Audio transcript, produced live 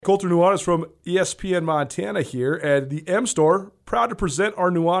Colter Nuanez from ESPN Montana here, and the M Store, proud to present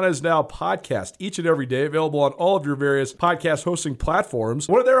our Nuanez Now podcast each and every day, available on all of your various podcast hosting platforms.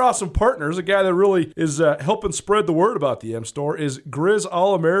 One of their awesome partners, a guy that really is helping spread the word about the M Store, is Grizz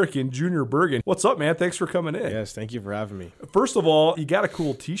All-American Junior Bergen. What's up, man? Thanks for coming in. Yes, thank you for having me. First of all, you got a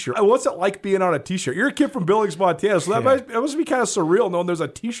cool t-shirt. What's it like being on a t-shirt? You're a kid from Billings, Montana, so that must be kind of surreal knowing there's a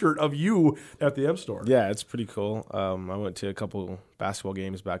t-shirt of you at the M Store. Yeah, it's pretty cool. I went to a couple basketball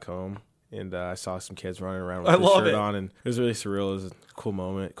games back home, and I saw some kids running around with the shirt on, and it was really surreal. It was a cool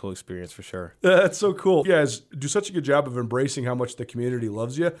moment, cool experience for sure. That's so cool. You guys do such a good job of embracing how much the community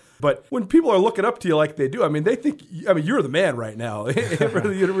loves you. But when people are looking up to you like they do, they think, you're the man right now for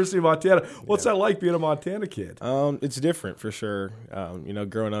the University of Montana. What's that like being a Montana kid? It's different for sure.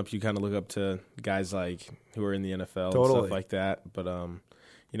 Growing up, you kind of look up to guys like who are in the NFL and stuff like that. But,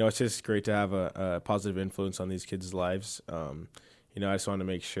 it's just great to have a positive influence on these kids' lives. I just want to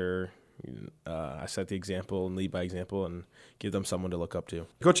make sure I set the example and lead by example and give them someone to look up to.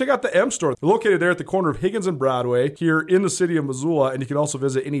 Go check out the M Store. They're located there at the corner of Higgins and Broadway here in the city of Missoula, and you can also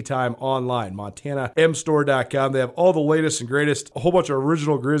visit anytime online, montanamstore.com. They have all the latest and greatest, a whole bunch of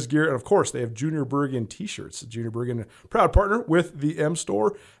original Grizz gear, and of course, they have Junior Bergen t-shirts. Junior Bergen, proud partner with the M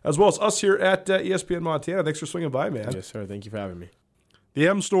Store, as well as us here at ESPN Montana. Thanks for swinging by, man. Yes, sir. Thank you for having me. The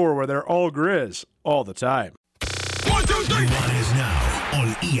M Store, where they're all Grizz all the time. 1, 2, 3. Nuanez Now on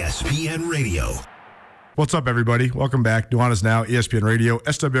ESPN Radio. What's up, everybody? Welcome back. Nuanez Now, ESPN Radio,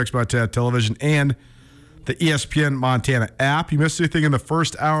 SWX Montana Television, and the ESPN Montana app. You missed anything in the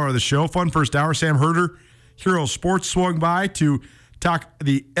first hour of the show? Fun first hour. Sam Herder, Hero Sports, swung by to talk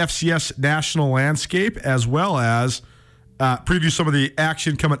the FCS national landscape, as well as preview some of the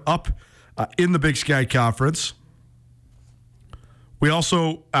action coming up in the Big Sky Conference. We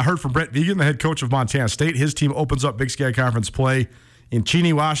also heard from Brent Vigen, the head coach of Montana State. His team opens up Big Sky Conference play in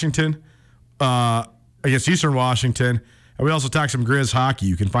Cheney, Washington, against Eastern Washington. And we also talked some Grizz hockey.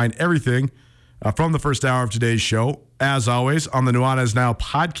 You can find everything from the first hour of today's show, as always, on the Nuanez Now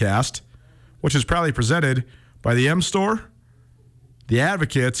podcast, which is proudly presented by the M Store, the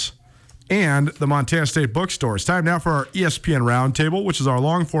Advocates, and the Montana State Bookstore. It's time now for our ESPN Roundtable, which is our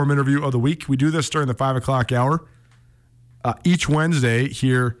long-form interview of the week. We do this during the 5 o'clock hour. Each Wednesday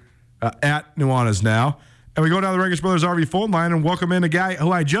here at Nuanez Now. And we go down the Regis Brothers RV phone line and welcome in a guy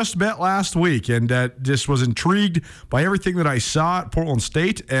who I just met last week and just was intrigued by everything that I saw at Portland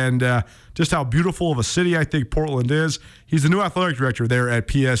State and just how beautiful of a city I think Portland is. He's the new athletic director there at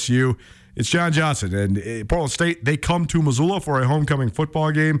PSU. It's John Johnson. And Portland State, they come to Missoula for a homecoming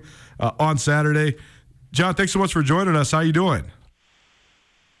football game on Saturday. John, thanks so much for joining us. How you doing?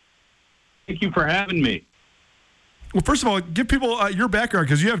 Thank you for having me. Well, first of all, give people your background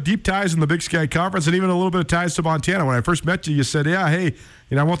because you have deep ties in the Big Sky Conference and even a little bit of ties to Montana. When I first met you, you said, yeah, hey,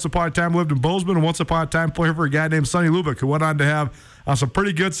 once upon a time lived in Bozeman and once upon a time played for a guy named Sonny Lubick who went on to have some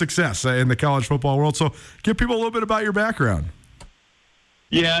pretty good success in the college football world. So give people a little bit about your background.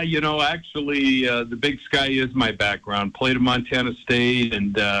 Yeah, actually, the Big Sky is my background. Played at Montana State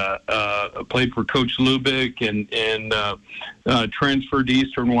and played for Coach Lubick and transferred to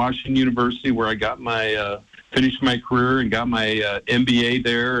Eastern Washington University where I got my finished my career and got my MBA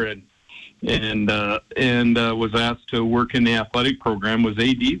there and was asked to work in the athletic program, was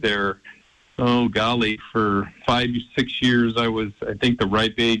AD there. Oh, golly, for 5-6 years, I was, I think, the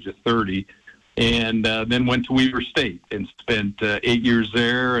ripe age of 30. And then went to Weber State and spent 8 years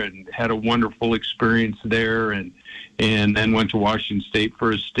there and had a wonderful experience there. And then went to Washington State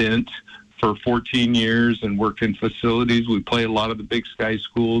for a stint for 14 years and worked in facilities. We played a lot of the Big Sky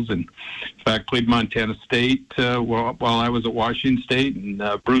schools, and in fact played Montana State while I was at Washington State. And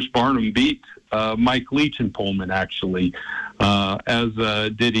Bruce Barnum beat Mike Leach in Pullman, actually, as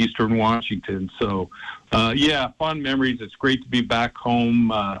did Eastern Washington. So, fond memories. It's great to be back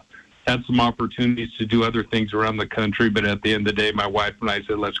home. Had some opportunities to do other things around the country, but at the end of the day, my wife and I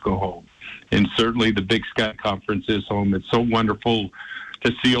said, let's go home. And certainly the Big Sky Conference is home. It's so wonderful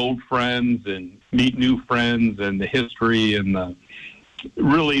to see old friends and meet new friends and the history and the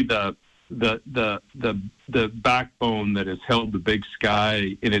backbone that has held the Big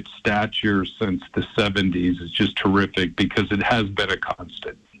Sky in its stature since the 70s is just terrific because it has been a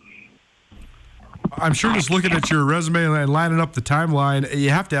constant. I'm sure just looking at your resume and lining up the timeline, you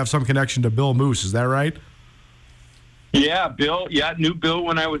have to have some connection to Bill Moose. Is that right? Yeah, Bill. Yeah, knew Bill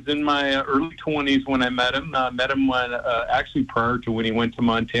when I was in my early 20s when I met him. Met him when actually prior to when he went to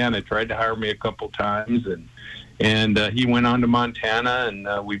Montana. Tried to hire me a couple times, and he went on to Montana,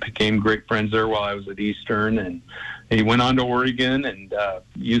 and we became great friends there while I was at Eastern. And he went on to Oregon and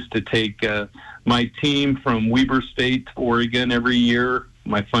used to take my team from Weber State to Oregon every year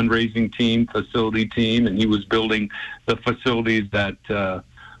my fundraising team, facility team, and he was building the facilities at the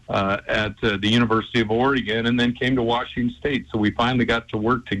University of Oregon, and then came to Washington State. So we finally got to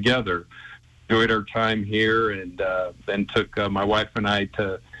work together. Enjoyed our time here, and then took my wife and I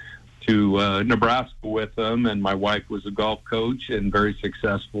to Nebraska with them. And my wife was a golf coach and very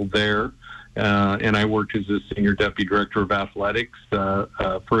successful there. And I worked as a senior deputy director of athletics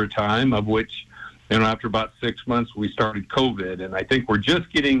for a time, of which, after about 6 months, we started COVID. And I think we're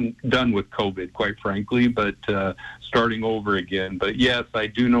just getting done with COVID, quite frankly, but starting over again. But yes, I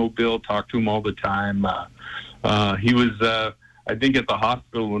do know Bill, talk to him all the time. He was, I think, at the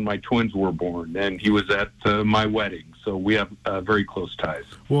hospital when my twins were born, and he was at my wedding. So we have very close ties.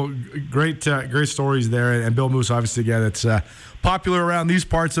 Well, great stories there. And Bill Moos, obviously, again, it's popular around these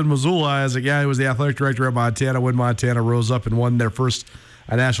parts of Missoula as a guy who was the athletic director of Montana when Montana rose up and won their first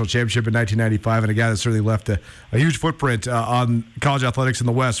national championship in 1995, and a guy that certainly left a huge footprint on college athletics in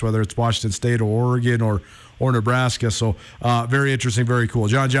the West, whether it's Washington State or Oregon or Nebraska. So very interesting, very cool.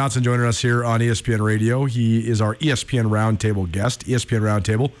 John Johnson joining us here on ESPN Radio. He is our ESPN Roundtable guest. ESPN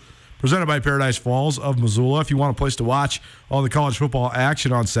Roundtable, presented by Paradise Falls of Missoula. If you want a place to watch all the college football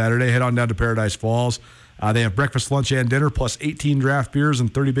action on Saturday, head on down to Paradise Falls. They have breakfast, lunch, and dinner, plus 18 draft beers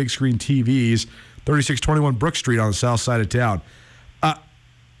and 30 big screen TVs, 3621 Brook Street on the south side of town.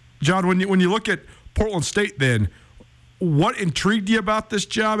 John, when you look at Portland State, then, what intrigued you about this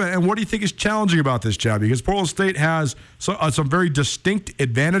job, and what do you think is challenging about this job? Because Portland State has some very distinct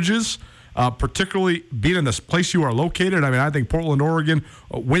advantages, particularly being in this place you are located. I mean, I think Portland, Oregon,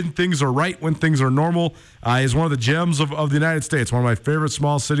 when things are right, when things are normal, is one of the gems of the United States, one of my favorite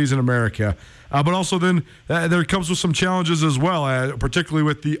small cities in America. But also then there comes with some challenges as well, particularly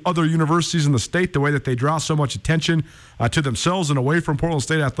with the other universities in the state, the way that they draw so much attention to themselves and away from Portland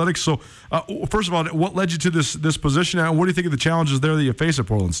State athletics. So first of all, what led you to this position, and what do you think of the challenges there that you face at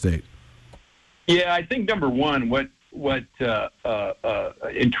Portland State? Yeah, I think number one, what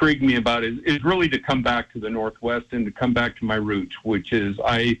intrigued me about it is really to come back to the Northwest and to come back to my roots, which is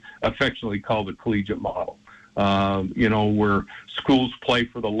I affectionately call the collegiate model. Where schools play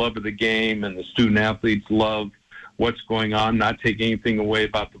for the love of the game and the student athletes love what's going on, not taking anything away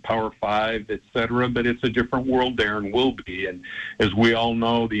about the Power Five, et cetera, but it's a different world there and will be. And as we all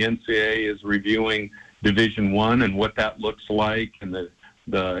know, the NCAA is reviewing Division I and what that looks like, and the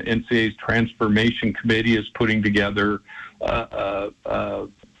NCAA's Transformation Committee is putting together a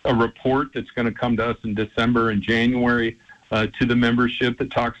report that's going to come to us in December and January to the membership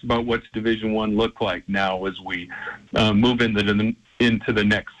that talks about what's Division I look like now as we move into the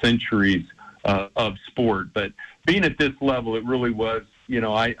next centuries of sport. But being at this level, it really was,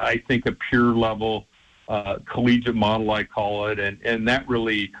 I think a pure level collegiate model, I call it, and that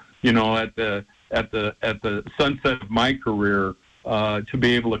really, at the sunset of my career, to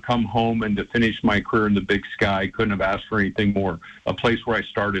be able to come home and to finish my career in the Big Sky, couldn't have asked for anything more. A place where I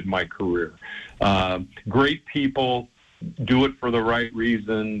started my career. Great people, do it for the right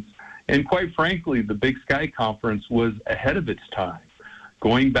reasons. And quite frankly, the Big Sky Conference was ahead of its time.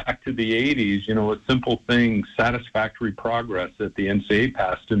 Going back to the 80s, a simple thing, satisfactory progress that the NCAA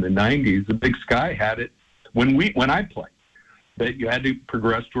passed in the 90s, the Big Sky had it when I played. That you had to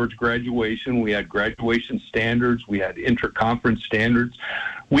progress towards graduation. We had graduation standards. We had interconference standards.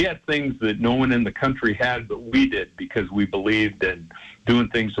 We had things that no one in the country had, but we did because we believed in doing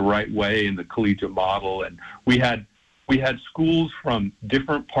things the right way in the collegiate model. And we had schools from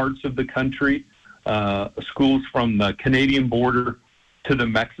different parts of the country, schools from the Canadian border to the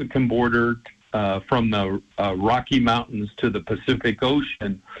Mexican border, from the Rocky Mountains to the Pacific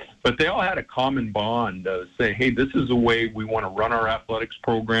Ocean. But they all had a common bond to say, hey, this is the way we want to run our athletics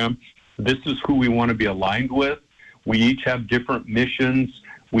program. This is who we want to be aligned with. We each have different missions.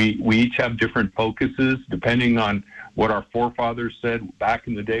 We each have different focuses depending on what our forefathers said back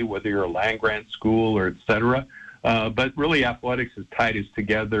in the day, whether you're a land-grant school or et cetera. But really athletics has tied us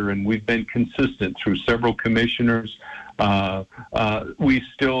together, and we've been consistent through several commissioners. We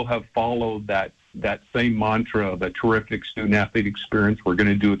still have followed that same mantra of a terrific student-athlete experience. We're going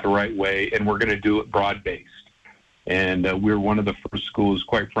to do it the right way, and we're going to do it broad-based. And we're one of the first schools,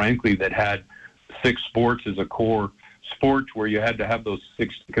 quite frankly, that had 6 sports as a core sport where you had to have those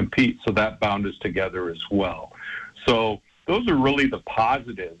 6 to compete, so that bound us together as well. So those are really the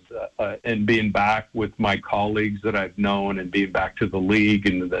positives, and being back with my colleagues that I've known and being back to the league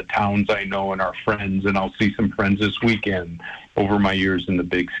and the towns I know and our friends, and I'll see some friends this weekend over my years in the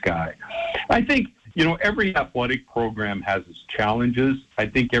Big Sky. I think, every athletic program has its challenges. I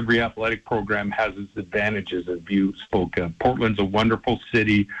think every athletic program has its advantages, as you spoke of. Portland's a wonderful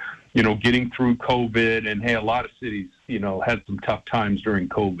city. getting through COVID. And, hey, a lot of cities, had some tough times during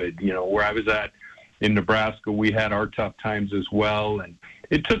COVID. Where I was at in Nebraska, we had our tough times as well. And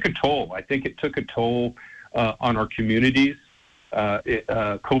it took a toll. I think it took a toll on our communities.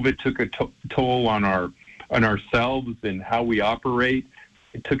 COVID took a toll on ourselves and how we operate.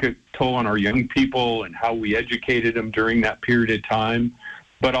 It took a toll on our young people and how we educated them during that period of time.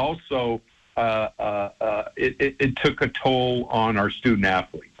 But also, it took a toll on our student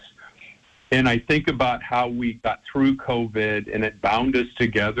athletes. And I think about how we got through COVID, and it bound us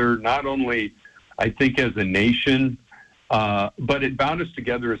together, not only, I think, as a nation, but it bound us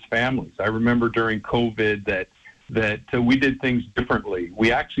together as families. I remember during COVID that we did things differently.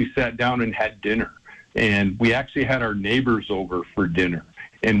 We actually sat down and had dinner, and we actually had our neighbors over for dinner.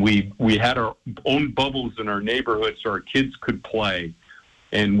 And we had our own bubbles in our neighborhood so our kids could play.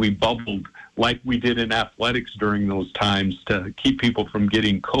 And we bubbled like we did in athletics during those times to keep people from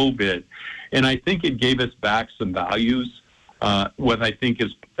getting COVID. And I think it gave us back some values, what I think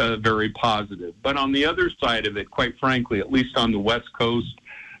is very positive. But on the other side of it, quite frankly, at least on the West Coast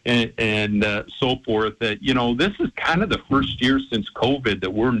and so forth, that, this is kind of the first year since COVID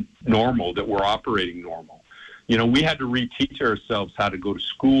that we're normal, that we're operating normal. We had to reteach ourselves how to go to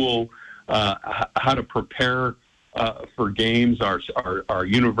school, how to prepare for games. Our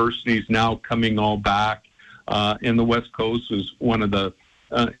universities now coming all back, and the West Coast is one of the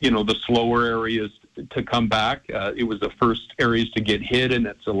slower areas to come back. It was the first areas to get hit, and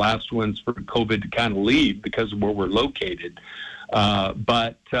it's the last ones for COVID to kind of leave because of where we're located.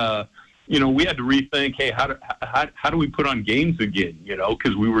 But we had to rethink, hey, how do we put on games again?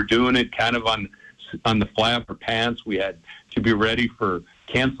 Because we were doing it kind of on the fly of our pants. We had to be ready for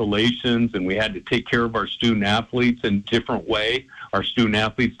cancellations, and we had to take care of our student athletes in a different way. Our student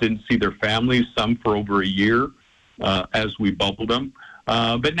athletes didn't see their families, some for over a year, as we bubbled them.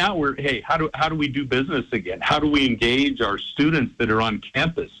 But now how do we do business again? How do we engage our students that are on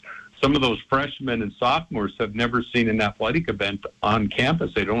campus? Some of those freshmen and sophomores have never seen an athletic event on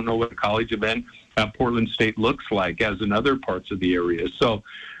campus. They don't know what a college event at Portland State looks like, as in other parts of the area. So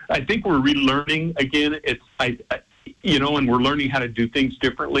I think we're relearning again. And we're learning how to do things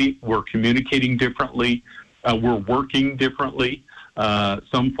differently. We're communicating differently. We're working differently.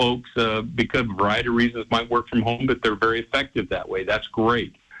 Some folks, because of a variety of reasons, might work from home, but they're very effective that way. That's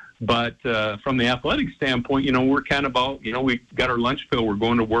great. But from the athletic standpoint, we're kind of out, we got our lunch fill, we're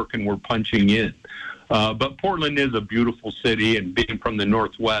going to work, and we're punching in. But Portland is a beautiful city, and being from the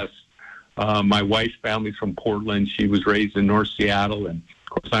Northwest, my wife's family's from Portland. She was raised in North Seattle, and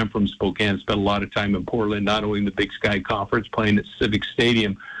of course, I'm from Spokane, spent a lot of time in Portland, not only in the Big Sky Conference, playing at Civic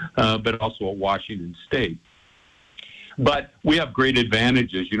Stadium, but also at Washington State. But we have great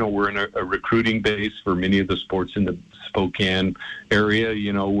advantages. We're in a recruiting base for many of the sports in the Spokane area.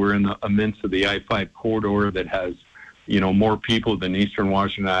 We're in the midst of the I-5 corridor that has, more people than Eastern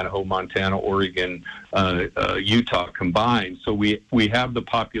Washington, Idaho, Montana, Oregon, Utah combined. So we have the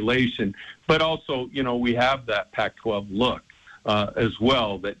population, but also, we have that Pac-12 look. As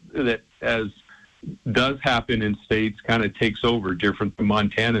well, that as does happen in states, kind of takes over, different than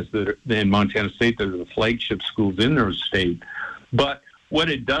Montana State, that are the flagship schools in their state. But what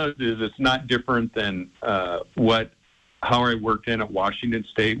it does is it's not different than how I worked in at Washington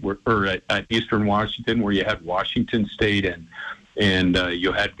State, or at Eastern Washington, where you had Washington State and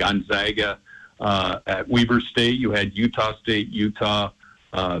you had Gonzaga. At Weber State, you had Utah State, Utah,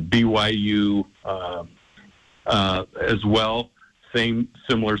 BYU. As well,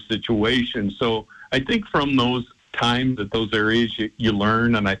 similar situation. So I think from those times at those areas you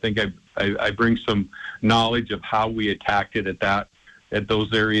learn, and I think I bring some knowledge of how we attacked it at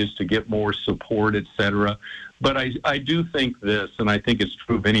those areas to get more support, etc. But I do think this, and I think it's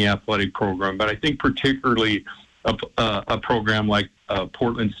true of any athletic program, but I think particularly a program like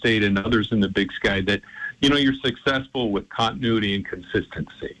Portland State and others in the Big Sky, that you're successful with continuity and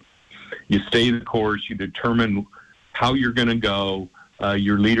consistency. You stay the course, you determine how you're going to go,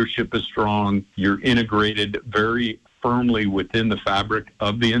 your leadership is strong, you're integrated very firmly within the fabric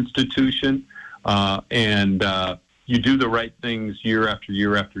of the institution, and you do the right things year after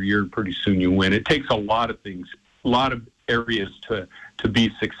year after year, and pretty soon you win. It takes a lot of things, a lot of areas to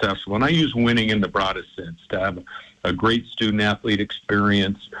be successful. And I use winning in the broadest sense, to have a great student-athlete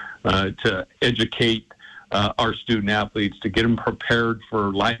experience, to educate our student-athletes, to get them prepared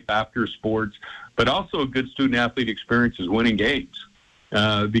for life after sports, but also a good student-athlete experience is winning games.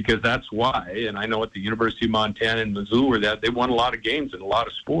 Because that's why, and I know at the University of Montana in Missouri that they won a lot of games in a lot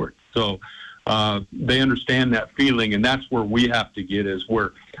of sports. So they understand that feeling, and that's where we have to get, is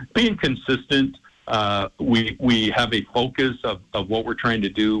we're being consistent, we have a focus of what we're trying to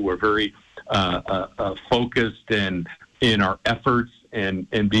do. We're very focused in our efforts and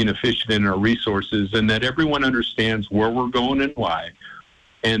being efficient in our resources, and that everyone understands where we're going and why,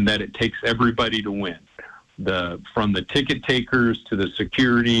 and that it takes everybody to win. From the ticket takers to the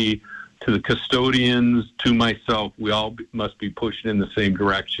security to the custodians to myself, we all must be pushing in the same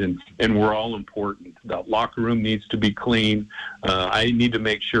direction, and we're all important. The locker room needs to be clean. I need to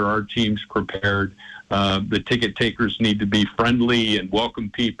make sure our team's prepared. The ticket takers need to be friendly and welcome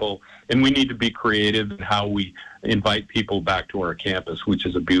people, and we need to be creative in how we invite people back to our campus, which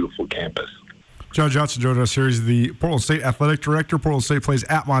is a beautiful campus. John Johnson joined us here. He's the Portland State Athletic Director. Portland State plays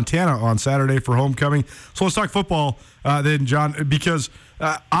at Montana on Saturday for homecoming. So let's talk football then, John, because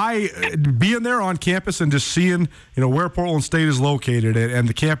being there on campus and just seeing, where Portland State is located, and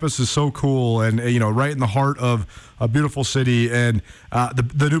the campus is so cool, and right in the heart of a beautiful city, and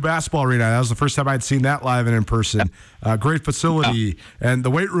the new basketball arena. That was the first time I'd seen that live and in person. Great facility, and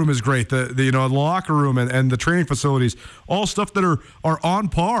the weight room is great. The locker room and the training facilities, all stuff that are on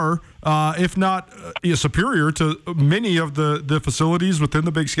par, if not superior to many of the facilities within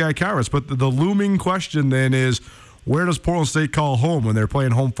the Big Sky Conference. But the looming question then is, where does Portland State call home when they're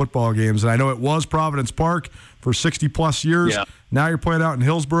playing home football games? And I know it was Providence Park for 60-plus years. Yeah. Now you're playing out in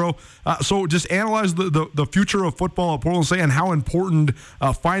Hillsboro. So just analyze the future of football at Portland State and how important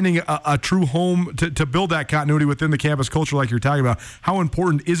finding a true home to build that continuity within the campus culture like you're talking about. How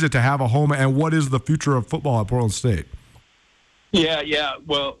important is it to have a home, and what is the future of football at Portland State? Yeah.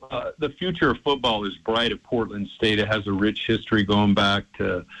 Well, the future of football is bright at Portland State. It has a rich history going back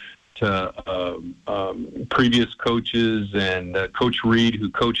to previous coaches, and Coach Reed,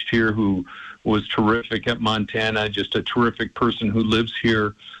 who coached here, who was terrific at Montana, just a terrific person who lives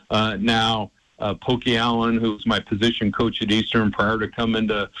here now. Pokey Allen, who was my position coach at Eastern prior to coming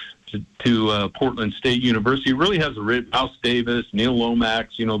to Portland State University, really has a rich, Mouse Davis, Neil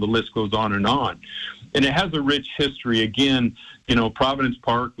Lomax, the list goes on. And it has a rich history. Again, Providence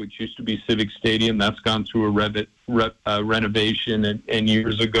Park, which used to be Civic Stadium, that's gone through a renovation. And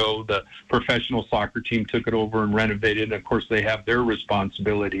years ago, the professional soccer team took it over and renovated. And, of course, they have their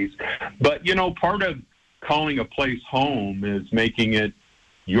responsibilities. But, part of calling a place home is making it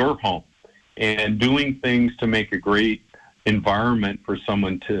your home and doing things to make a great environment for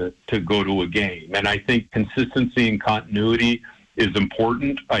someone to go to a game. And I think consistency and continuity is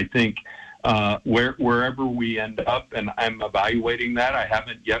important. I think wherever we end up, and I'm evaluating that. I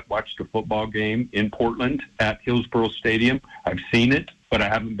haven't yet watched a football game in Portland at Hillsboro Stadium. I've seen it, but I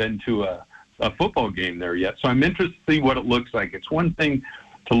haven't been to a football game there yet. So I'm interested to see what it looks like. It's one thing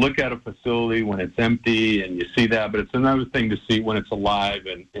to look at a facility when it's empty and you see that, but it's another thing to see when it's alive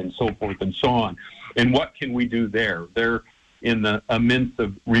and so forth and so on. And what can we do there? They're in the midst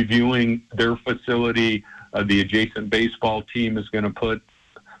of reviewing their facility. The adjacent baseball team is going to put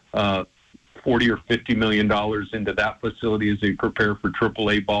 $40 or $50 million into that facility as they prepare for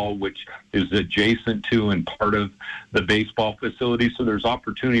AAA ball, which is adjacent to and part of the baseball facility. So there's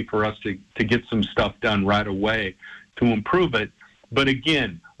opportunity for us to get some stuff done right away to improve it. But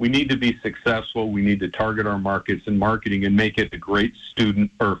again, we need to be successful. We need to target our markets and marketing and make it a great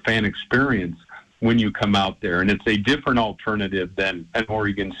student or fan experience when you come out there. And it's a different alternative than an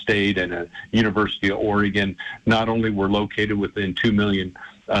Oregon State and a University of Oregon. Not only we're located within 2 million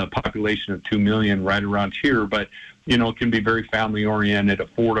population of 2 million right around here, but it can be very family oriented,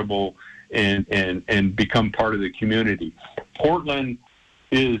 affordable, and become part of the community. Portland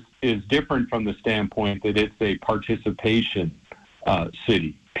is different from the standpoint that it's a participation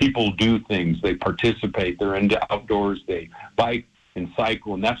city. People do things, they participate, they're into outdoors, they bike and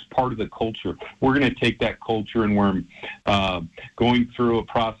cycle, and that's part of the culture. We're going to take that culture, and we're going through a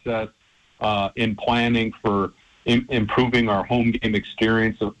process in planning for improving our home game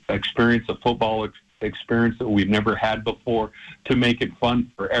experience of football experience that we've never had before, to make it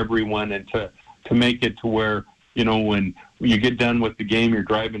fun for everyone, and to make it to where, when you get done with the game, you're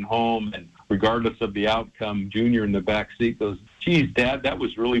driving home, and regardless of the outcome, Junior in the back seat goes, "Geez, Dad, that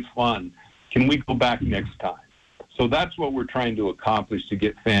was really fun. Can we go back next time?" So that's what we're trying to accomplish to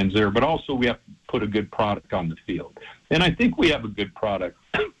get fans there. But also we have to put a good product on the field. And I think we have a good product.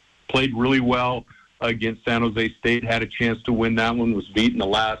 Played really well against San Jose State, had a chance to win that one, was beaten the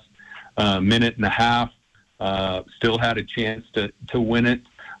last minute and a half, still had a chance to win it.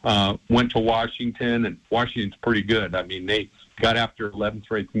 Went to Washington, and Washington's pretty good. I mean, they got after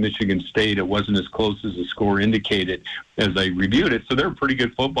 11th ranked Michigan State. It wasn't as close as the score indicated as I reviewed it. So they're a pretty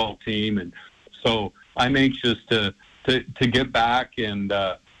good football team. And so I'm anxious to get back and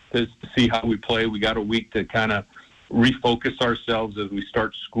to see how we play. We got a week to kind of refocus ourselves as we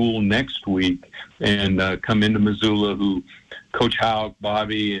start school next week and come into Missoula, who Coach Houck,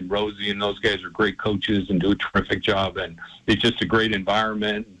 Bobby, and Rosie, and those guys are great coaches and do a terrific job. And it's just a great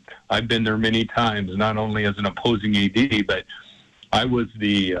environment. I've been there many times, not only as an opposing AD, but I was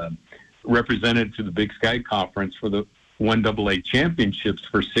the representative to the Big Sky Conference for the 1AA championships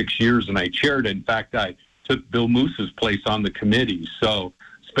for 6 years, and I chaired it. In fact, I took Bill Moose's place on the committee. So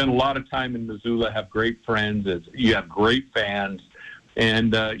spent a lot of time in Missoula, have great friends, you have great fans.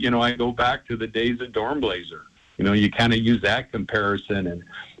 And, I go back to the days of Dornblaser. You kind of use that comparison, and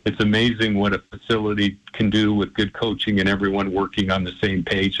it's amazing what a facility can do with good coaching and everyone working on the same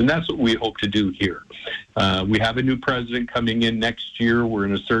page. And that's what we hope to do here. We have a new president coming in next year. We're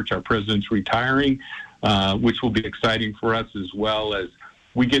in a search. Our president's retiring, which will be exciting for us as well as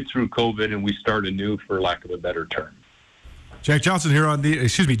we get through COVID and we start anew, for lack of a better term. Jack Johnson here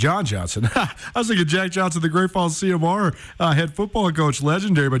John Johnson. I was thinking Jack Johnson, the Great Falls CMR head football coach,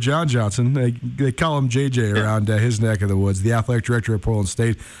 legendary, but John Johnson. They call him JJ around his neck of the woods, the athletic director at Portland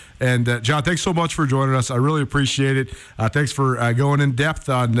State. And, John, thanks so much for joining us. I really appreciate it. Thanks for going in depth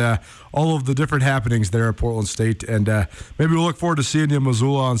on all of the different happenings there at Portland State. And maybe we'll look forward to seeing you in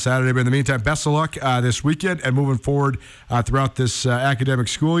Missoula on Saturday. But in the meantime, best of luck this weekend and moving forward throughout this academic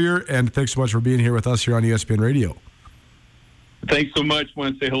school year. And thanks so much for being here with us here on ESPN Radio. Thanks so much. I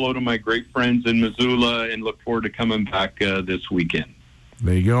want to say hello to my great friends in Missoula and look forward to coming back this weekend.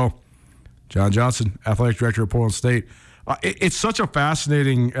 There you go. John Johnson, athletic director of Portland State. It's such a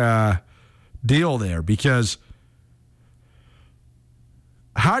fascinating deal there, because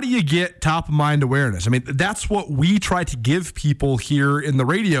how do you get top-of-mind awareness? I mean, that's what we try to give people here in the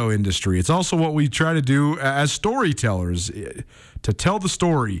radio industry. It's also what we try to do as storytellers, to tell the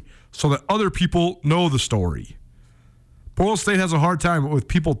story so that other people know the story. Portland State has a hard time with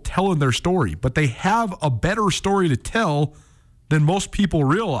people telling their story, but they have a better story to tell than most people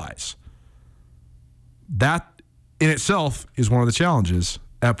realize. That in itself is one of the challenges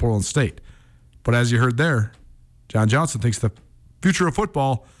at Portland State. But as you heard there, John Johnson thinks the future of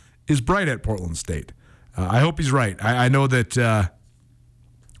football is bright at Portland State. I hope he's right. I know that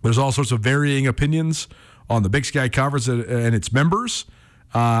there's all sorts of varying opinions on the Big Sky Conference and its members,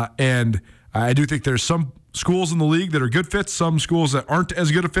 and I do think there's some schools in the league that are good fits, some schools that aren't as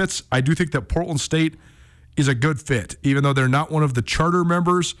good of fits. I do think that Portland State is a good fit, even though they're not one of the charter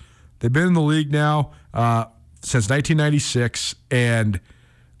members. They've been in the league now since 1996, and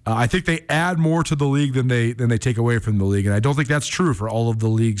I think they add more to the league than they take away from the league, and I don't think that's true for all of the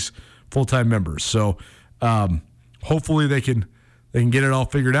league's full-time members. So hopefully they can get it all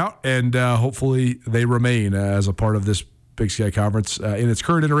figured out, and hopefully they remain as a part of this Big Sky Conference in its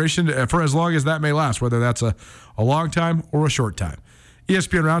current iteration for as long as that may last, whether that's a long time or a short time.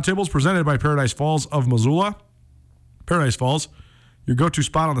 ESPN Roundtable is presented by Paradise Falls of Missoula. Paradise Falls, your go-to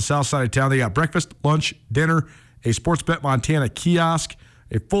spot on the south side of town. They got breakfast, lunch, dinner, a Sportsbet Montana kiosk,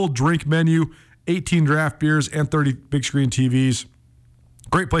 a full drink menu, 18 draft beers, and 30 big screen TVs.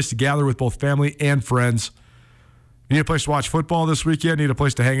 Great place to gather with both family and friends. Need a place to watch football this weekend? Need a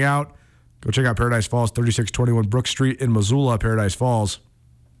place to hang out? Go check out Paradise Falls, 3621 Brook Street in Missoula, Paradise Falls.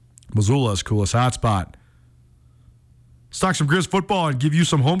 Missoula's coolest hotspot. Let's talk some Grizz football and give you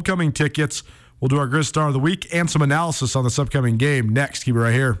some homecoming tickets. We'll do our Grizz Star of the Week and some analysis on this upcoming game next. Keep it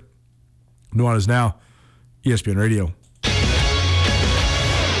right here. Nuanez Now, ESPN Radio.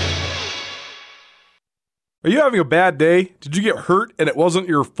 Are you having a bad day? Did you get hurt and it wasn't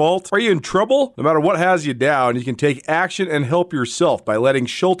your fault? Are you in trouble? No matter what has you down, you can take action and help yourself by letting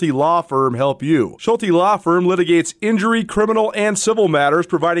Schulte Law Firm help you. Schulte Law Firm litigates injury, criminal, and civil matters,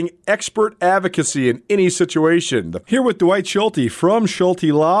 providing expert advocacy in any situation. Here with Dwight Schulte from Schulte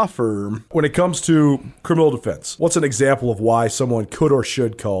Law Firm. When it comes to criminal defense, what's an example of why someone could or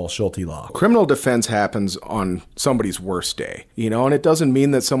should call Schulte Law? Criminal defense happens on somebody's worst day, and it doesn't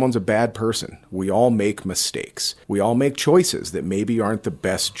mean that someone's a bad person. We all make mistakes. We all make choices that maybe aren't the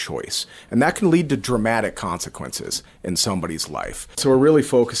best choice, and that can lead to dramatic consequences in somebody's life. So we're really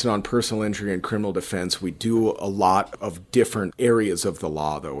focusing on personal injury and criminal defense. We do a lot of different areas of the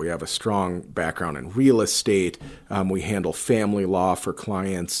law, though. We have a strong background in real estate. We handle family law for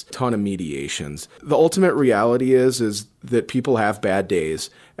clients, ton of mediations. The ultimate reality is that people have bad days,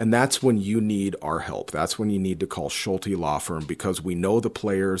 and that's when you need our help. That's when you need to call Schulte Law Firm, because we know the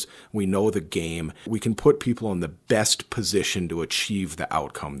players, we know the game. We can put people in the best position to achieve the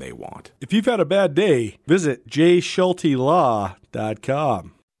outcome they want. If you've had a bad day, visit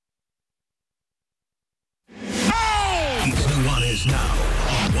jschultelaw.com. It's Nuanez Now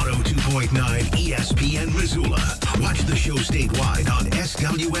on 102.9 ESPN Missoula. Watch the show statewide on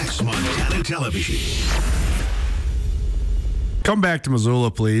SWX Montana Television. Come back to Missoula,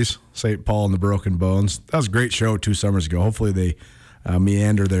 please. St. Paul and the Broken Bones. That was a great show 2 summers ago. Hopefully they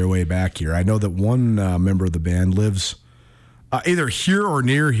meander their way back here. I know that one member of the band lives either here or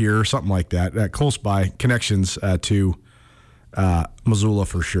near here, something like that, close by, connections to Missoula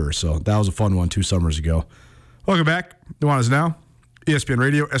for sure. So that was a fun one 2 summers ago. Welcome back. Nuanez Now, ESPN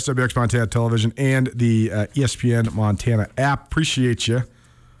Radio, SWX Montana Television, and the ESPN Montana app. Appreciate you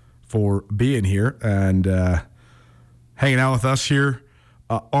for being here and hanging out with us here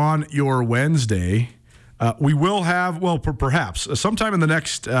on your Wednesday. We will have, well, perhaps sometime in the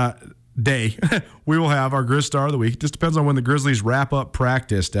next day, we will have our Grizz Star of the Week. It just depends on when the Grizzlies wrap up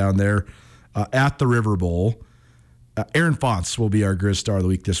practice down there at the River Bowl. Aaron Fonts will be our Grizz Star of the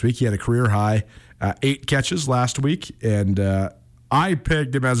Week this week. He had a career high 8 catches last week, and I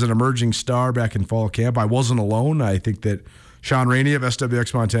pegged him as an emerging star back in fall camp. I wasn't alone. I think that Sean Rainey of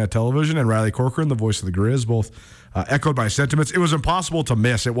SWX Montana Television and Riley Corcoran, the voice of the Grizz, both echoed my sentiments. It was impossible to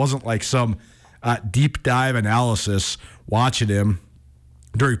miss. It wasn't like some deep dive analysis watching him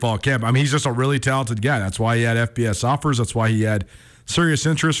during fall camp. I mean, he's just a really talented guy. That's why he had FBS offers. That's why he had serious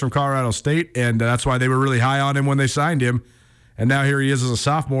interest from Colorado State, and that's why they were really high on him when they signed him. And now here he is as a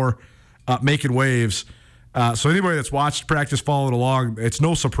sophomore making waves. So anybody that's watched practice, followed along, it's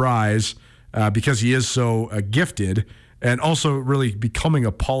no surprise because he is so gifted and also really becoming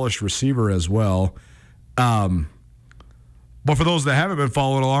a polished receiver as well. But for those that haven't been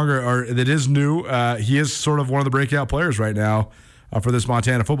following along or that is new, he is sort of one of the breakout players right now for this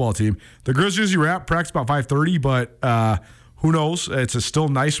Montana football team. The Grizz usually wrap practice about 5:30, but who knows? It's a still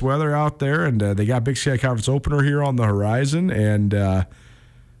nice weather out there, and they got Big Sky Conference opener here on the horizon, and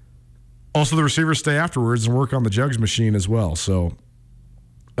also the receivers stay afterwards and work on the jugs machine as well. So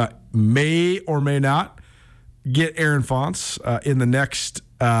may or may not get Aaron Fonts in the next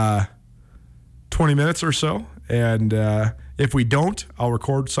 20 minutes or so, and if we don't, I'll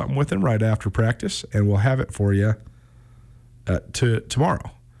record something with him right after practice, and we'll have it for you tomorrow.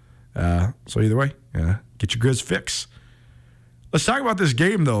 So either way, get your Grizz fix. Let's talk about this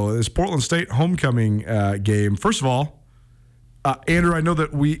game, though, this Portland State homecoming game. First of all, Andrew, I know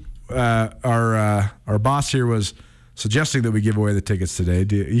that our boss here was suggesting that we give away the tickets today.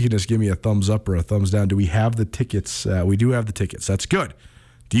 You can just give me a thumbs up or a thumbs down. Do we have the tickets? We do have the tickets. That's good.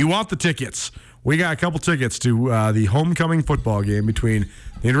 Do you want the tickets? We got a couple tickets to the homecoming football game between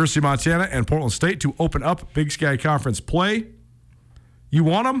the University of Montana and Portland State to open up Big Sky Conference play. You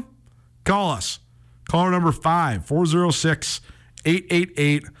want them? Call us. Caller number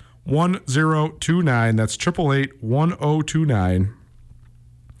 5-406-888-1029. That's 888-1029.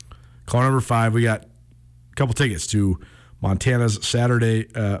 Caller number 5. We got a couple tickets to Montana's Saturday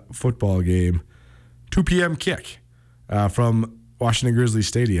football game. 2 p.m. kick from Washington Grizzlies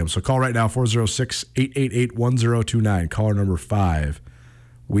Stadium. So call right now, 406-888-1029. Caller number 5.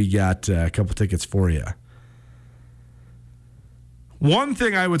 We got a couple tickets for you. One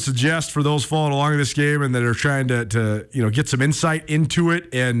thing I would suggest for those following along in this game and that are trying to get some insight into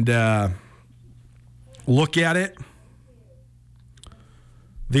it and look at it,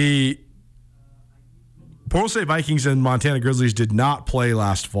 the Portland State Vikings and Montana Grizzlies did not play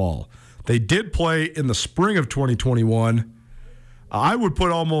last fall. They did play in the spring of 2021. I would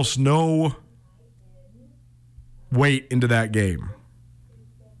put almost no weight into that game.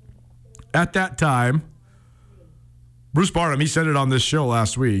 At that time, Bruce Barnum, he said it on this show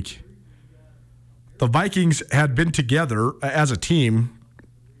last week, the Vikings had been together as a team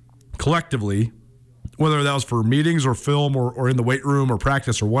collectively, whether that was for meetings or film or in the weight room or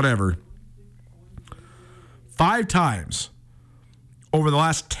practice or whatever, 5 times over the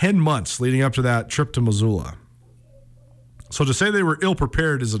last 10 months leading up to that trip to Missoula. So to say they were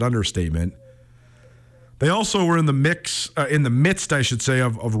ill-prepared is an understatement. They also were in the midst, I should say,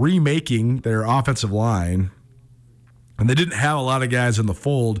 of remaking their offensive line, and they didn't have a lot of guys in the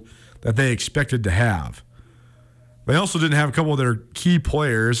fold that they expected to have. They also didn't have a couple of their key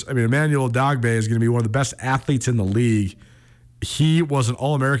players. I mean, Emmanuel Dogbe is going to be one of the best athletes in the league. He was an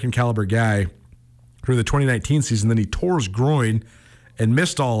All-American caliber guy during the 2019 season. Then he tore his groin and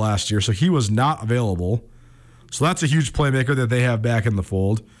missed all last year, so he was not available. So that's a huge playmaker that they have back in the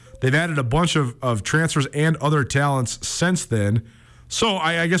fold. They've added a bunch of transfers and other talents since then. So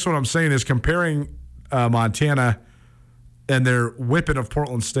I guess what I'm saying is comparing Montana and their whipping of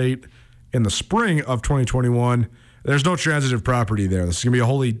Portland State in the spring of 2021, there's no transitive property there. This is going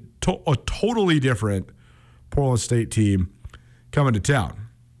to be a totally different Portland State team coming to town.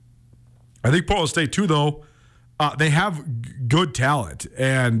 I think Portland State, too, though, they have good talent.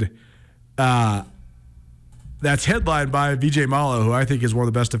 And that's headlined by Vijay Malo, who I think is one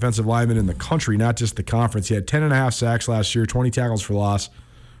of the best defensive linemen in the country, not just the conference. He had 10.5 sacks last year, 20 tackles for loss,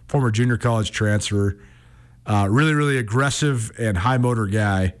 former junior college transfer. Really, really aggressive and high motor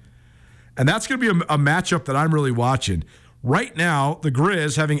guy. And that's going to be a matchup that I'm really watching. Right now, the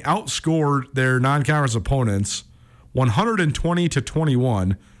Grizz, having outscored their non-conference opponents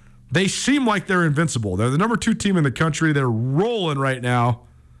 120-21, they seem like they're invincible. They're the number 2 team in the country. They're rolling right now,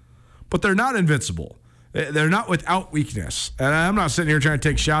 but they're not invincible. They're not without weakness. And I'm not sitting here trying to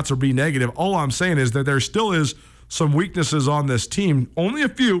take shots or be negative. All I'm saying is that there still is some weaknesses on this team. Only a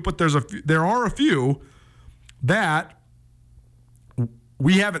few, but there are a few that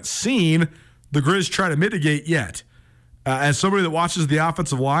we haven't seen the Grizz try to mitigate yet. As somebody that watches the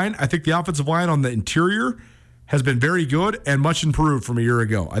offensive line, I think the offensive line on the interior has been very good and much improved from a year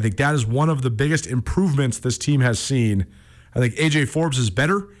ago. I think that is one of the biggest improvements this team has seen. I think A.J. Forbes is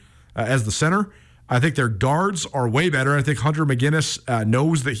better as the center. I think their guards are way better. I think Hunter McGinnis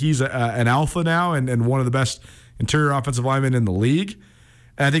knows that he's an alpha now and one of the best interior offensive linemen in the league.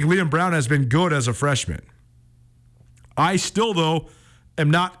 And I think Liam Brown has been good as a freshman. I still, though, am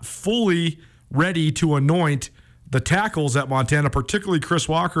not fully ready to anoint the tackles at Montana, particularly Chris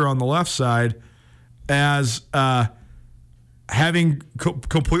Walker on the left side, as having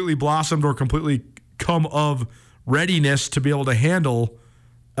completely blossomed or completely come of readiness to be able to handle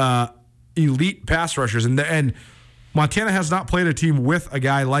elite pass rushers. And Montana has not played a team with a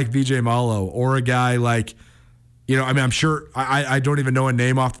guy like Vijay Malo or a guy like, I'm sure, I don't even know a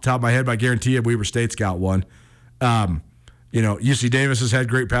name off the top of my head, but I guarantee you Weber State's got one. UC Davis has had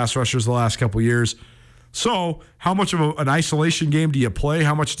great pass rushers the last couple years. So how much of an isolation game do you play?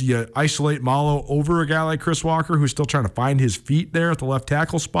 How much do you isolate Malo over a guy like Chris Walker, who's still trying to find his feet there at the left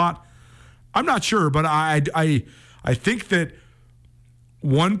tackle spot? I'm not sure, but I think that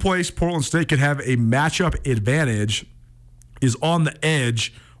one place Portland State could have a matchup advantage is on the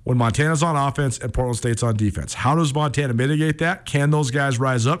edge when Montana's on offense and Portland State's on defense. How does Montana mitigate that? Can those guys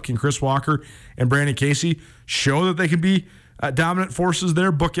rise up? Can Chris Walker and Brandon Casey show that they can be dominant forces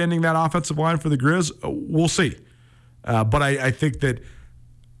there, bookending that offensive line for the Grizz? We'll see. But I think that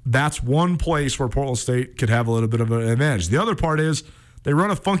that's one place where Portland State could have a little bit of an advantage. The other part is they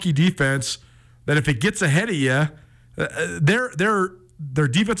run a funky defense that if it gets ahead of you, their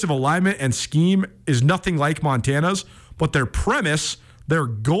defensive alignment and scheme is nothing like Montana's, but their premise, their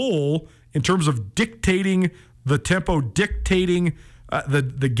goal in terms of dictating the tempo, dictating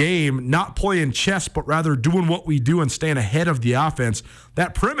the game, not playing chess, but rather doing what we do and staying ahead of the offense,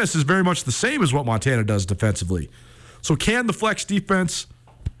 that premise is very much the same as what Montana does defensively. So can the flex defense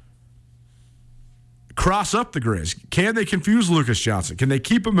cross up the Grizz? Can they confuse Lucas Johnson? Can they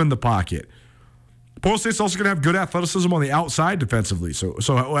keep him in the pocket? Portland State's also going to have good athleticism on the outside defensively. So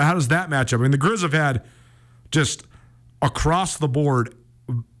how does that match up? I mean, the Grizz have had just across the board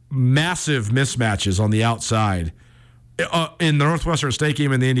massive mismatches on the outside in the Northwestern State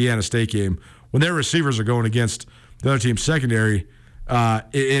game and the Indiana State game. When their receivers are going against the other team's secondary,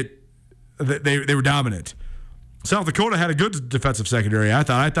 they were dominant. South Dakota had a good defensive secondary. I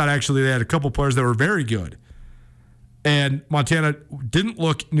thought actually they had a couple players that were very good. And Montana didn't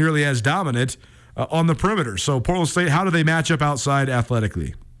look nearly as dominant on the perimeter. So Portland State, how do they match up outside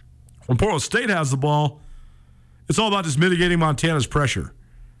athletically? When Portland State has the ball, it's all about just mitigating Montana's pressure.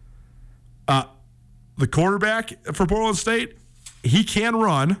 The quarterback for Portland State, he can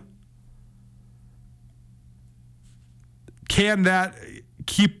run. Can that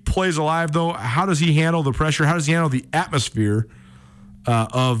keep plays alive, though? How does he handle the pressure? How does he handle the atmosphere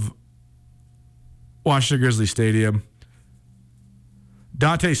of Washington Grizzly Stadium?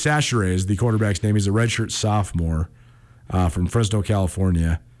 Dante Sachere is the quarterback's name. He's a redshirt sophomore from Fresno,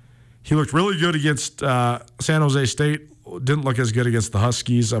 California. He looked really good against San Jose State. Didn't look as good against the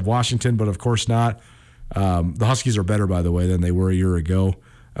Huskies of Washington, but of course not. The Huskies are better, by the way, than they were a year ago.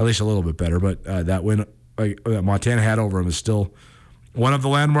 At least a little bit better. But that win that Montana had over them is still one of the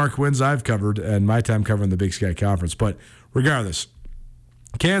landmark wins I've covered in my time covering the Big Sky Conference. But regardless,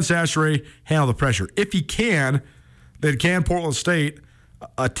 can Sachere handle the pressure? If he can, then can Portland State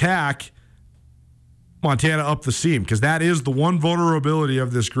attack Montana up the seam? Because that is the one vulnerability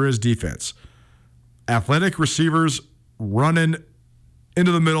of this Grizz defense. Athletic receivers running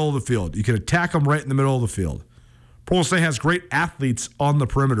into the middle of the field. You can attack them right in the middle of the field. Portland State has great athletes on the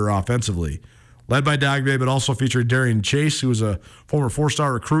perimeter offensively, led by Dagbe, but also featuring Darian Chase, who was a former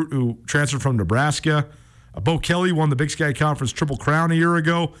four-star recruit who transferred from Nebraska. Bo Kelly won the Big Sky Conference Triple Crown a year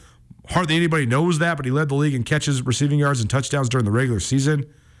ago. Hardly anybody knows that, but he led the league in catches, receiving yards, and touchdowns during the regular season.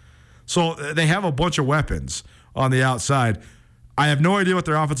 So they have a bunch of weapons on the outside. I have no idea what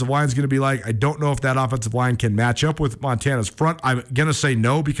their offensive line is going to be like. I don't know if that offensive line can match up with Montana's front. I'm going to say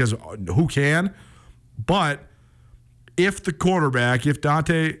no because who can? But if the quarterback, if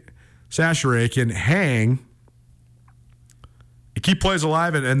Dante Chachere can hang, keep plays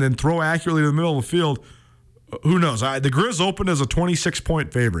alive, and then throw accurately to the middle of the field, who knows? The Grizz opened as a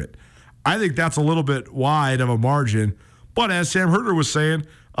 26-point favorite. I think that's a little bit wide of a margin. But as Sam Herder was saying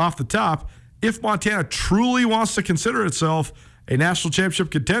off the top, if Montana truly wants to consider itself a national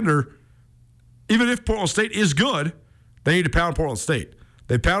championship contender, even if Portland State is good, they need to pound Portland State.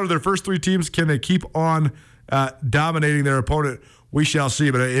 They pounded their first 3 teams. Can they keep on dominating their opponent? We shall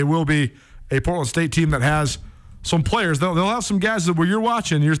see. But it will be a Portland State team that has some players. They'll have some guys that where you're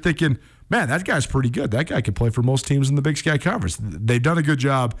watching, you're thinking, man, that guy's pretty good. That guy could play for most teams in the Big Sky Conference. They've done a good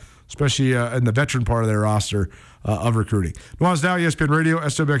job, especially in the veteran part of their roster of recruiting. Nuanez Now, ESPN Radio,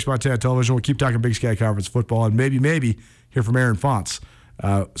 SWX Montana Television. We'll keep talking Big Sky Conference football and maybe hear from Aaron Fonts,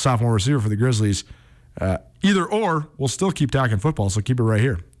 sophomore receiver for the Grizzlies. Either or, we'll still keep talking football, so keep it right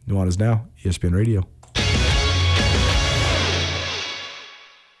here. Nuanez Now, ESPN Radio.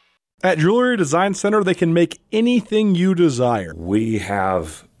 At Jewelry Design Center, they can make anything you desire. We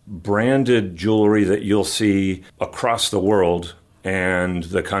have branded jewelry that you'll see across the world and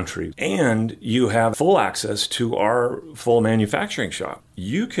the country. And you have full access to our full manufacturing shop.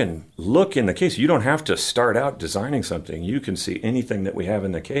 You can look in the case. You don't have to start out designing something. You can see anything that we have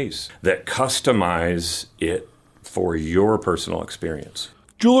in the case that customize it for your personal experience.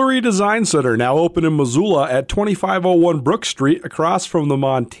 Jewelry Design Center, now open in Missoula at 2501 Brook Street, across from the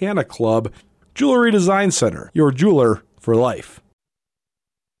Montana Club. Jewelry Design Center, your jeweler for life.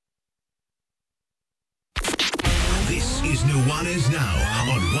 This is Nuanez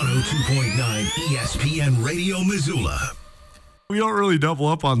Now on 102.9 ESPN Radio Missoula. We don't really double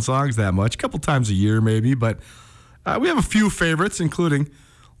up on songs that much, a couple times a year maybe, but we have a few favorites, including a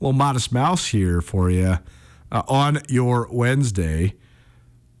little Modest Mouse here for you on your Wednesday.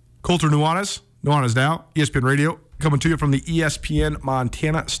 Colter Nuanez Now, ESPN Radio, coming to you from the ESPN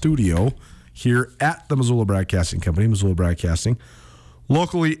Montana studio here at the Missoula Broadcasting Company, Missoula Broadcasting.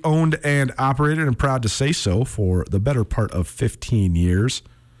 Locally owned and operated, and proud to say so, for the better part of 15 years.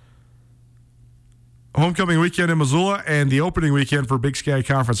 Homecoming weekend in Missoula and the opening weekend for Big Sky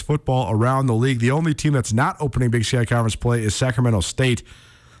Conference football around the league. The only team that's not opening Big Sky Conference play is Sacramento State.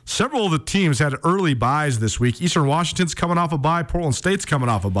 Several of the teams had early buys this week. Eastern Washington's coming off a bye. Portland State's coming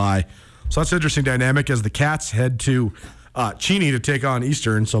off a bye. So that's an interesting dynamic as the Cats head to Cheney to take on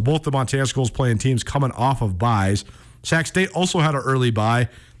Eastern. So both the Montana schools playing teams coming off of buys. Sac State also had an early bye. I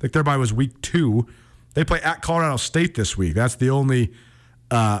think their bye was week 2. They play at Colorado State this week. That's the only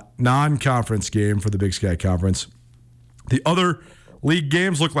non-conference game for the Big Sky Conference. The other league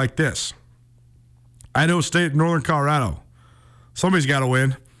games look like this. Idaho State, Northern Colorado. Somebody's got to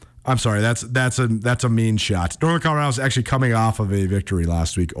win. I'm sorry, that's a mean shot. Northern Colorado is actually coming off of a victory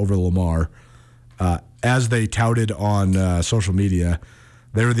last week over Lamar. As they touted on social media,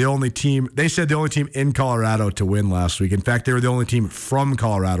 they were the only team. They said the only team in Colorado to win last week. In fact, they were the only team from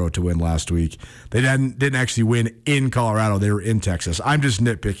Colorado to win last week. They didn't actually win in Colorado. They were in Texas. I'm just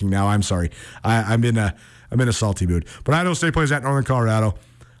nitpicking now. I'm sorry. I'm in a salty mood. But Idaho State plays at Northern Colorado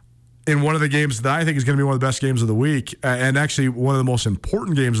in one of the games that I think is going to be one of the best games of the week, and actually one of the most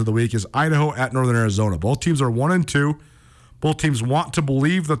important games of the week, is Idaho at Northern Arizona. Both teams are 1-2. Both teams want to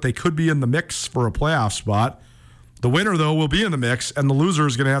believe that they could be in the mix for a playoff spot. The winner, though, will be in the mix, and the loser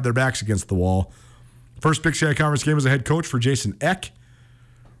is going to have their backs against the wall. First Big Sky Conference game as a head coach for Jason Eck.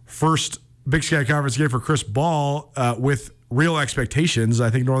 First Big Sky Conference game for Chris Ball with real expectations.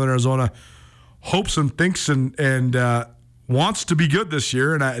 I think Northern Arizona hopes and thinks and wants to be good this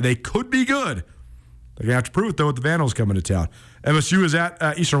year, and they could be good. They're going to have to prove it, though, with the Vandals coming to town. MSU is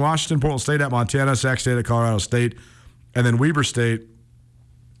at Eastern Washington, Portland State at Montana, Sac State at Colorado State, and then Weber State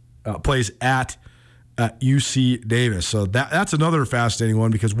plays at UC Davis. So that's another fascinating one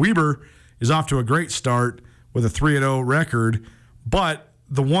because Weber is off to a great start with a 3-0 record, but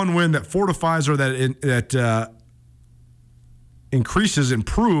the one win that fortifies or that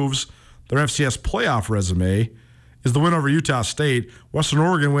improves their FCS playoff resume is the win over Utah State. Western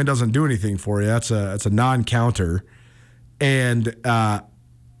Oregon win doesn't do anything for you. That's a non-counter. And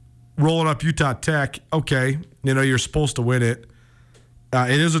rolling up Utah Tech, okay, you're supposed to win it.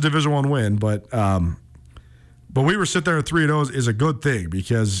 It is a Division I win, but we were sitting there at 3-0 is a good thing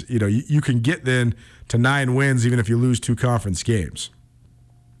because you can get then to 9 wins even if you lose 2 conference games,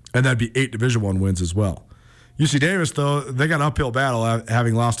 and that'd be 8 Division I wins as well. UC Davis, though, they got an uphill battle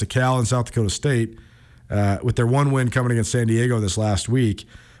having lost to Cal and South Dakota State with their 1 win coming against San Diego this last week.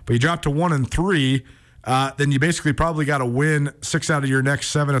 But you dropped to 1-3 then you basically probably got to win 6 out of your next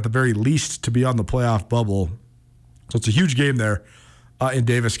 7 at the very least to be on the playoff bubble. So it's a huge game there in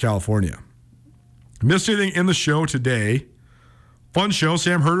Davis, California. Missed anything in the show today? Fun show.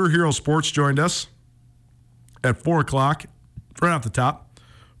 Sam Herder, Hero Sports, joined us at 4 o'clock, right off the top,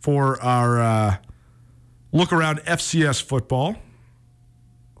 for our look around FCS football.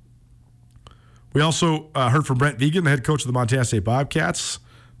 We also heard from Brent Vigen, the head coach of the Montana State Bobcats,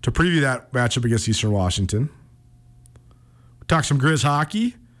 to preview that matchup against Eastern Washington. We talked some Grizz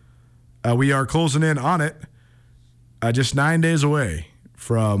hockey. We are closing in on it, just 9 days away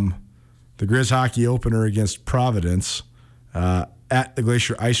from the Grizz hockey opener against Providence at the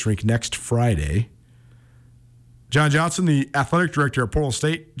Glacier Ice Rink next Friday. John Johnson, the athletic director at Portland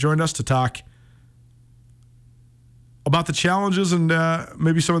State, joined us to talk about the challenges and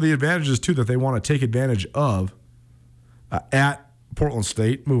maybe some of the advantages, too, that they want to take advantage of at Portland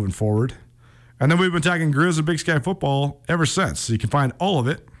State moving forward. And then we've been talking Grizz and Big Sky football ever since. So you can find all of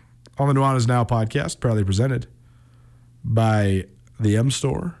it on the Nuanez Now podcast, proudly presented by the M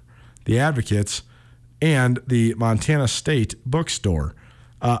Store, the Advocates, and the Montana State Bookstore.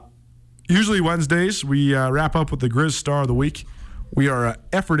 Usually Wednesdays, we wrap up with the Grizz Star of the Week. We are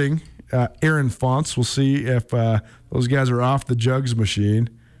efforting Aaron Fonts. We'll see if those guys are off the jugs machine.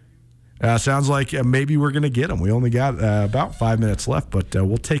 Sounds like maybe we're going to get them. We only got about 5 minutes left, but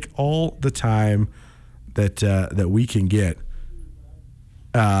we'll take all the time that we can get.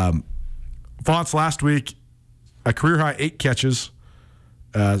 Fonts last week, a career-high 8 catches.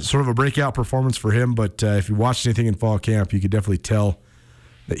 Sort of a breakout performance for him, but if you watched anything in fall camp, you could definitely tell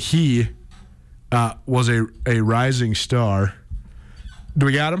that he was a rising star. Do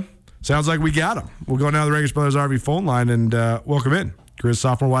we got him? Sounds like we got him. We'll go now to the Regis Brothers RV phone line and welcome in Grizz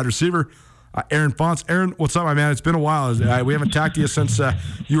sophomore wide receiver, Aaron Fonts. Aaron, what's up, my man? It's been a while. We haven't talked to you since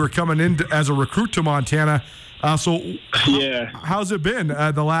you were coming in as a recruit to Montana. How's it been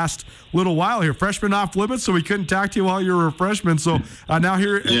the last little while here? Freshman off limits, so we couldn't talk to you while you were a freshman. So now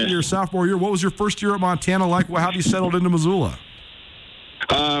here in your sophomore year, what was your first year at Montana like? How have you settled into Missoula?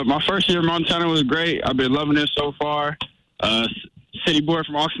 My first year in Montana was great. I've been loving it so far. City boy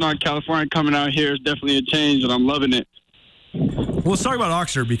from Oxnard, California, coming out here is definitely a change, and I'm loving it. Well, let's talk about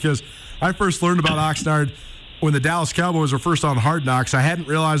Oxnard, because I first learned about Oxnard when the Dallas Cowboys were first on Hard Knocks. I hadn't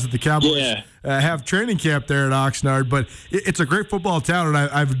realized that the Cowboys have training camp there at Oxnard, but it's a great football town, and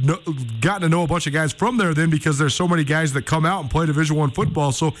I've gotten to know a bunch of guys from there then, because there's so many guys that come out and play Division I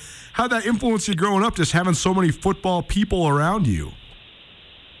football. So how'd that influence you growing up, just having so many football people around you?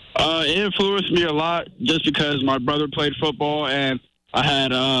 It influenced me a lot just because my brother played football, and I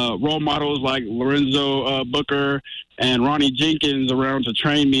had role models like Lorenzo Booker and Ronnie Jenkins around to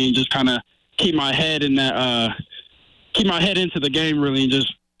train me and just kind of keep my head in that, keep my head into the game really and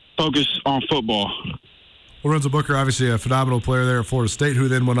just focus on football. Lorenzo Booker, obviously a phenomenal player there at Florida State, who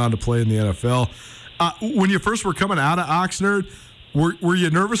then went on to play in the NFL. When you first were coming out of Oxnard, were you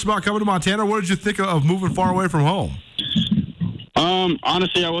nervous about coming to Montana? What did you think of moving far away from home?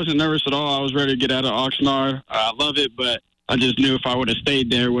 Honestly, I wasn't nervous at all. I was ready to get out of Oxnard. I love it, but I just knew if I would have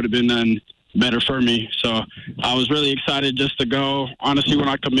stayed there, it would have been none better for me. So I was really excited just to go. Honestly, when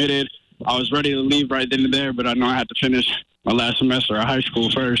I committed, I was ready to leave right then and there, but I know I had to finish my last semester of high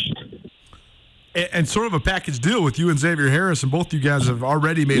school first. And sort of a package deal with you and Xavier Harris, and both you guys have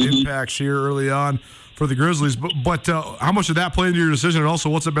already made impacts here early on for the Grizzlies. But how much did that play into your decision? And also,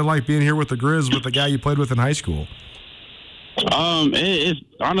 what's it been like being here with the Grizz with the guy you played with in high school? It's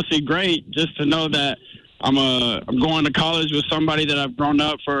honestly great just to know that I'm going to college with somebody that I've grown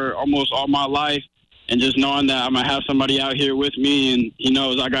up for almost all my life, and just knowing that I'm going to have somebody out here with me, and he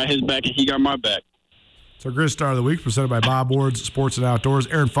knows I got his back and he got my back. So Grizz Star of the Week, presented by Bob Ward's Sports and Outdoors.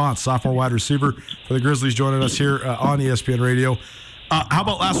 Aaron Fonts, sophomore wide receiver for the Grizzlies, joining us here on ESPN Radio. How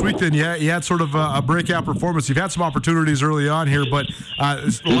about last week then? Yeah, you had sort of a breakout performance. You've had some opportunities early on here, but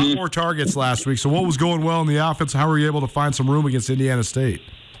a lot more targets last week. So what was going well in the offense? How were you able to find some room against Indiana State?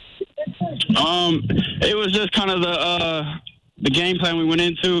 It was just kind of the game plan we went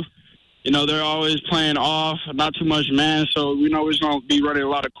into. You know, they're always playing off, not too much man, so we know we're going to be running a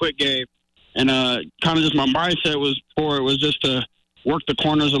lot of quick game. And kind of just my mindset was just to work the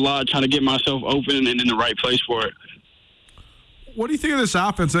corners a lot, trying to get myself open and in the right place for it. What do you think of this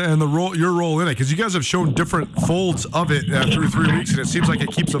offense and your role in it? Because you guys have shown different folds of it through 3 weeks, and it seems like it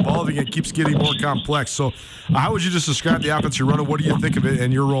keeps evolving and keeps getting more complex. So how would you just describe the offense you're running? What do you think of it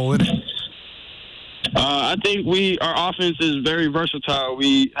and your role in it? I think our offense is very versatile.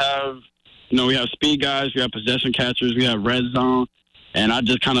 We have speed guys, we have possession catchers, we have red zone, and I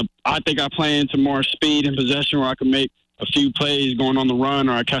think I play into more speed and possession where I can make a few plays going on the run,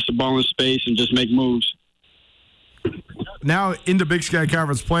 or I catch the ball in space and just make moves. Now into Big Sky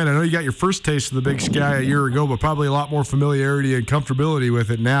Conference play. I know you got your first taste of the Big Sky a year ago, but probably a lot more familiarity and comfortability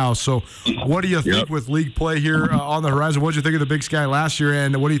with it now. So what do you think with league play here on the horizon? What did you think of the Big Sky last year,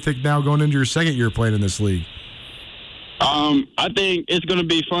 and what do you think now going into your second year playing in this league? I think it's going to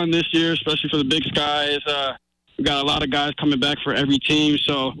be fun this year, especially for the Big Sky. We've got a lot of guys coming back for every team,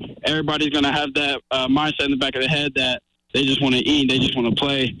 so everybody's going to have that mindset in the back of their head that they just want to eat, they just want to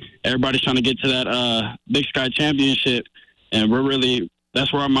play. Everybody's trying to get to that Big Sky championship, and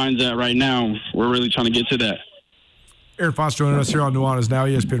that's where our mind's at right now. We're really trying to get to that. Aaron Foster joining us here on Nuanez Now,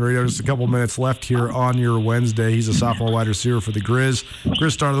 ESPN Radio. Just a couple minutes left here on your Wednesday. He's a sophomore wide receiver for the Grizz.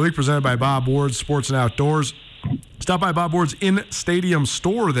 Grizz Star of the Week presented by Bob Ward's Sports and Outdoors. Stop by Bob Ward's in-stadium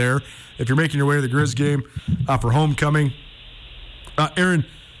store there if you're making your way to the Grizz game for homecoming. Aaron,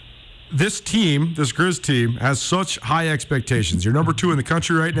 this Grizz team, has such high expectations. You're number 2 in the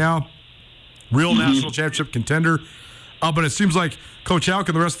country right now, real national championship contender. But it seems like Coach Houck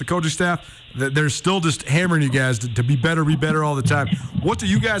and the rest of the coaching staff, they're still just hammering you guys to be better all the time. What do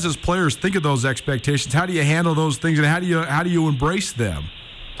you guys as players think of those expectations? How do you handle those things, and how do you embrace them?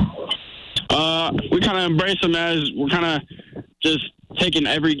 We kind of embrace them as we're kind of just taking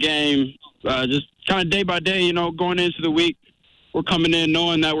every game, just kind of day by day. Going into the week, we're coming in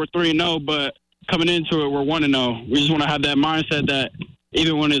knowing that we're 3-0, but coming into it, we're 1-0. We just want to have that mindset that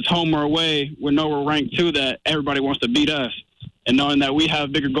even when it's home or away, we know we're ranked 2, that everybody wants to beat us, and knowing that we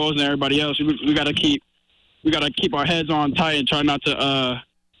have bigger goals than everybody else, we got to keep our heads on tight and try not to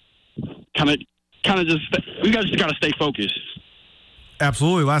we just got to stay focused.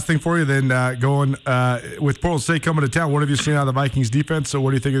 Absolutely. Last thing for you then, going with Portland State coming to town, what have you seen out of the Vikings defense? So what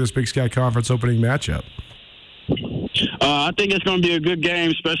do you think of this Big Sky Conference opening matchup? I think it's going to be a good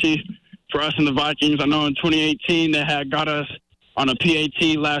game, especially for us and the Vikings. I know in 2018 they had got us on a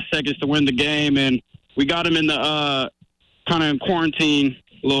PAT last seconds to win the game, and we got them in the kind of in quarantine,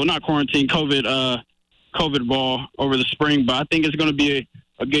 not quarantine, COVID ball over the spring. But I think it's going to be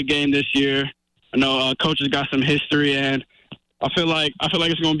a good game this year. I know Coach has got some history, and I feel like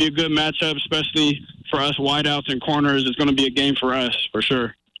it's going to be a good matchup, especially for us wideouts and corners. It's going to be a game for us, for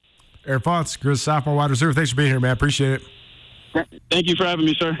sure. Aaron Fonts, Grizz sophomore wide receiver. Thanks for being here, man. Appreciate it. Thank you for having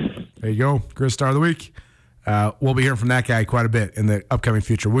me, sir. There you go. Grizz Star of the Week. We'll be hearing from that guy quite a bit in the upcoming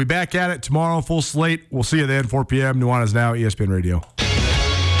future. We'll be back at it tomorrow, full slate. We'll see you then, 4 p.m. Nuanez Now, ESPN Radio.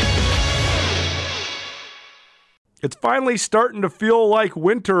 It's finally starting to feel like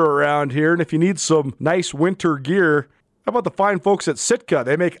winter around here, and if you need some nice winter gear, how about the fine folks at Sitka?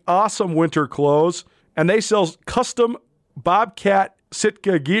 They make awesome winter clothes, and they sell custom Bobcat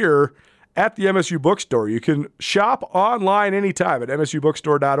Sitka gear at the MSU Bookstore. You can shop online anytime at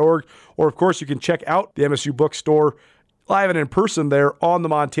msubookstore.org, or, of course, you can check out the MSU Bookstore live and in person there on the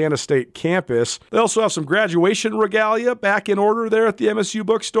Montana State campus. They also have some graduation regalia back in order there at the MSU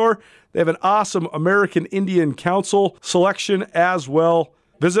Bookstore. They have an awesome American Indian Council selection as well.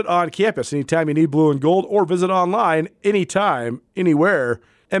 Visit on campus anytime you need blue and gold, or visit online anytime, anywhere,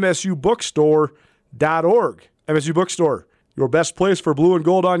 msubookstore.org. MSU Bookstore, your best place for blue and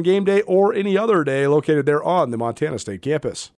gold on game day or any other day, located there on the Montana State campus.